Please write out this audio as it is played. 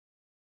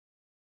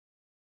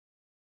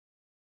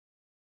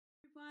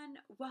everyone,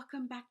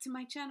 welcome back to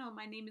my channel.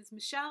 My name is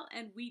Michelle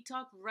and we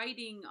talk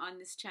writing on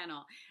this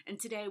channel. And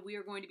today we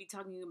are going to be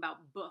talking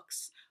about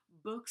books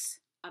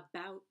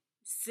about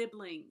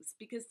siblings,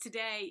 because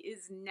today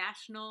is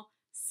National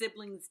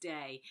Siblings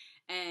Day.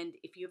 And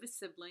if you have a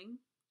sibling,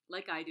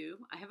 like I do,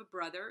 I have a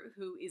brother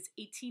who is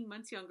 18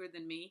 months younger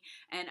than me,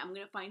 and I'm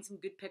going to find some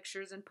good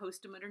pictures and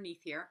post them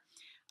underneath here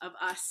of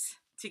us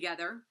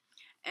together.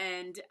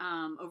 And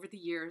over the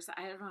years,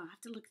 I don't know, I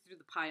have to look through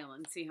the pile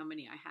and see how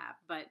many I have.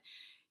 But,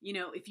 you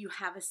know, if you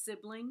have a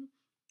sibling,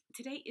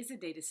 today is a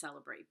day to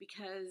celebrate,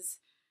 because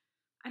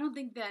I don't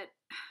think that,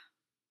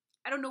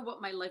 I don't know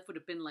what my life would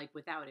have been like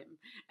without him.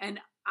 And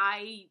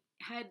I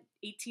had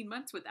 18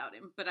 months without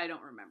him, but I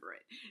don't remember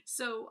it.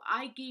 So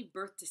I gave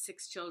birth to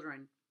 6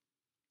 children.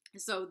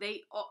 So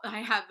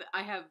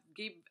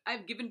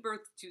I've given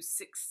birth to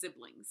 6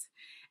 siblings,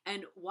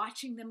 and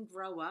watching them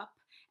grow up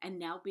and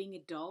now being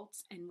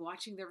adults and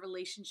watching their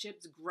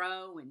relationships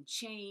grow and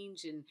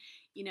change, and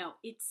you know,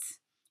 it's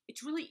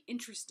really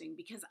interesting,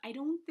 because I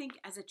don't think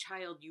as a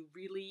child you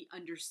really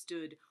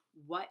understood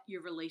what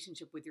your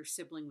relationship with your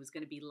sibling was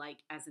going to be like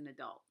as an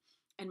adult.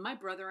 And my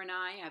brother and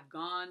I have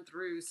gone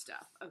through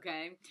stuff,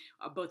 okay?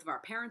 Both of our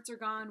parents are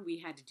gone. We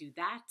had to do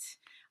that,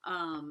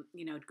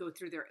 you know, go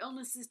through their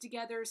illnesses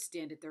together,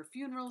 stand at their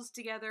funerals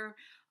together.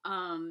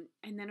 And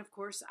then, of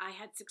course, I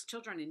had 6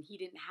 children and he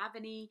didn't have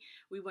any.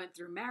 We went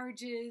through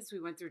marriages. We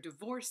went through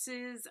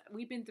divorces.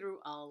 We've been through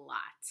a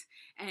lot.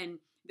 And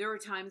there are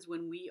times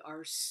when we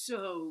are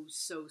so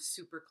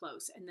super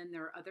close. And then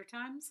there are other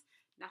times,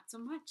 not so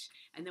much.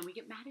 And then we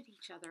get mad at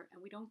each other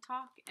and we don't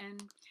talk.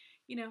 And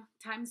you know,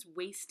 time's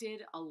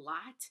wasted a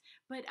lot,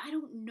 but I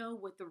don't know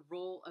what the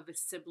role of a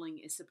sibling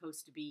is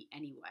supposed to be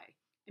anyway.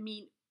 I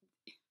mean,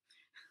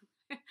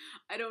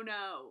 I don't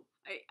know.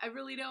 I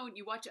really don't.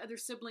 You watch other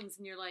siblings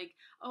and you're like,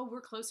 oh, we're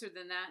closer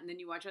than that. And then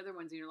you watch other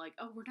ones and you're like,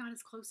 oh, we're not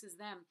as close as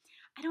them.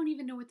 I don't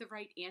even know what the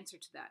right answer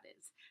to that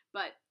is.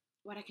 But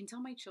what I can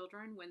tell my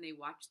children when they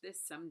watch this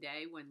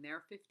someday when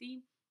they're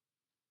 50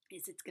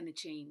 is it's going to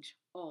change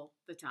all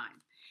the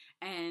time.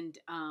 And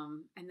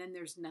then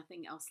there's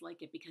nothing else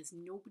like it, because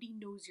nobody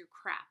knows your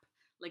crap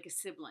like a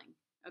sibling,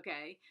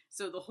 okay?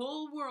 So the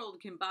whole world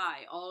can buy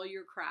all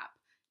your crap,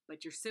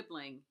 but your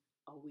sibling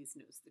always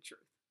knows the truth.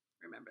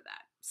 Remember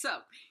that. So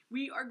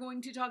we are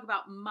going to talk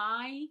about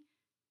my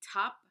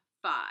top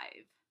 5.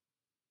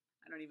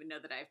 I don't even know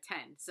that I have 10.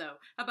 So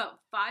how about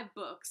 5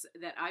 books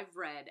that I've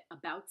read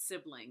about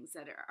siblings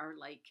that are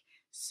like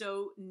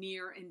so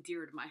near and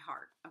dear to my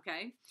heart,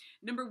 okay?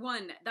 Number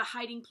 1, The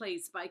Hiding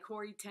Place by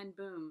Corrie ten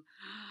Boom.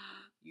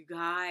 You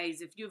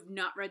guys, if you have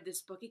not read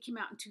this book, it came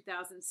out in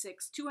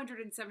 2006,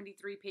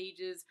 273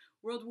 pages,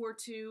 World War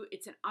II.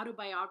 It's an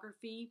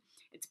autobiography.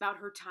 It's about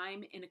her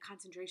time in a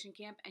concentration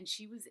camp, and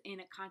she was in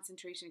a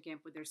concentration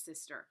camp with her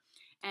sister.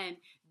 And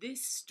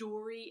this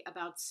story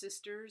about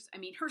sisters, I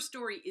mean, her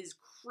story is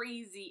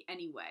crazy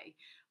anyway,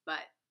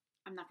 but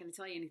I'm not going to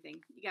tell you anything.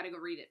 You got to go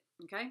read it,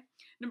 okay?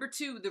 Number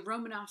 2, The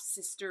Romanoff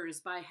Sisters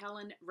by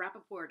Helen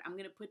Rappaport. I'm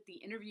going to put the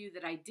interview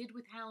that I did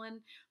with Helen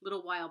a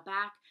little while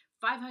back.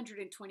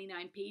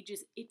 529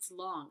 pages. It's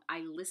long. I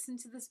listened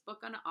to this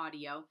book on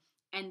audio,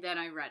 and then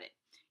I read it.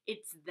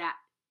 It's that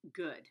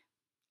good,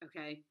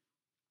 okay?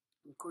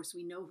 Of course,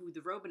 we know who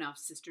the Romanoff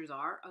sisters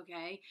are,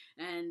 okay?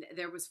 And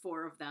there was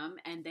 4 of them,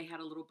 and they had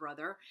a little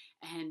brother,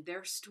 and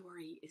their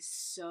story is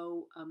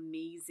so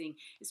amazing,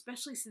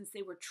 especially since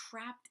they were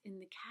trapped in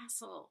the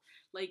castle,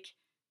 like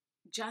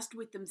just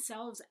with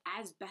themselves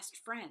as best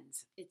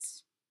friends.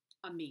 It's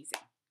amazing,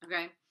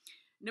 okay?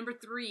 Number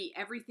 3,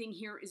 Everything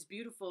Here is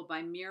Beautiful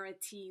by Mira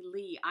T.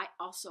 Lee. I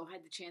also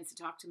had the chance to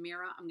talk to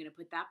Mira. I'm going to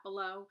put that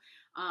below.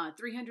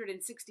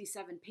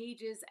 367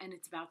 pages, and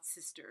it's about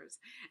sisters.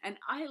 And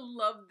I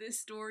love this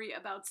story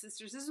about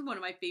sisters. This is one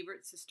of my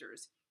favorite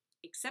sisters,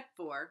 except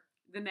for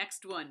the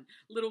next one,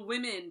 Little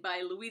Women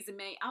by Louisa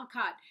May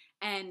Alcott.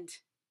 And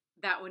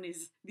that one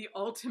is the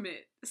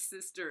ultimate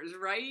sisters,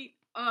 right?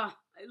 Oh,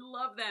 I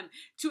love them.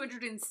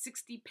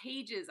 260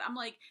 pages. I'm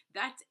like,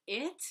 that's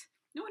it?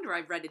 No wonder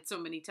I've read it so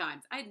many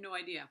times. I had no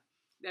idea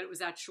that it was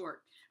that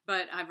short,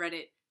 but I've read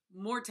it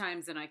more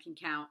times than I can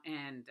count,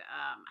 and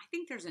I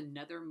think there's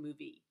another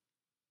movie.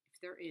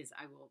 If there is,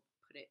 I will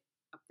put it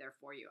up there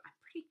for you. I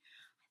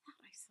thought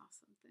I saw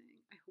something.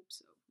 I hope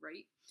so,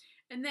 right?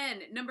 And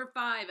then number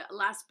 5,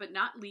 last but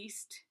not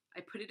least, I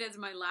put it as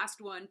my last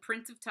one,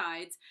 Prince of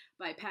Tides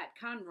by Pat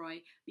Conroy,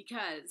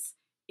 because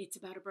it's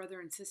about a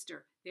brother and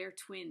sister. They're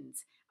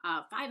twins.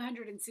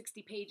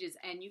 560 pages,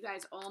 and you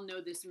guys all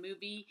know this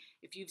movie.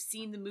 If you've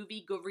seen the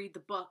movie, go read the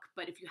book.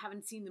 But if you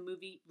haven't seen the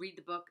movie, read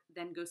the book,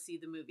 then go see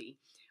the movie.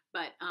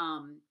 But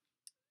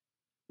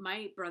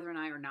my brother and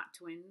I are not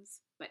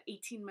twins, but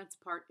 18 months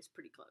apart is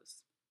pretty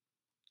close.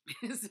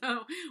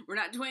 So we're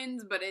not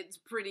twins, but it's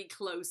pretty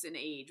close in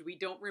age. We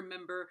don't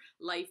remember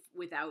life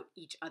without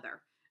each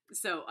other.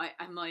 So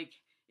I'm like,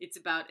 it's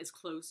about as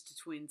close to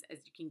twins as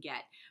you can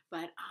get.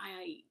 But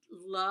I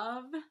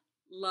love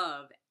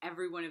love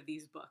every one of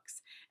these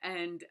books.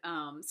 And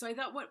so I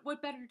thought,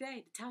 what better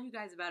day to tell you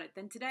guys about it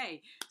than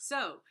today?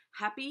 So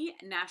happy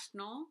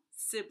National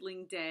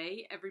Sibling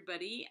Day,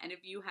 everybody. And if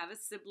you have a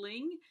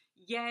sibling,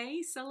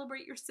 yay,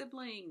 celebrate your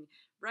sibling,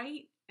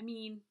 right? I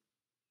mean,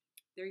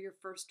 they're your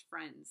first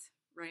friends,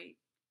 right?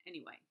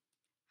 Anyway,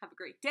 have a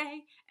great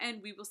day,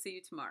 and we will see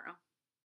you tomorrow.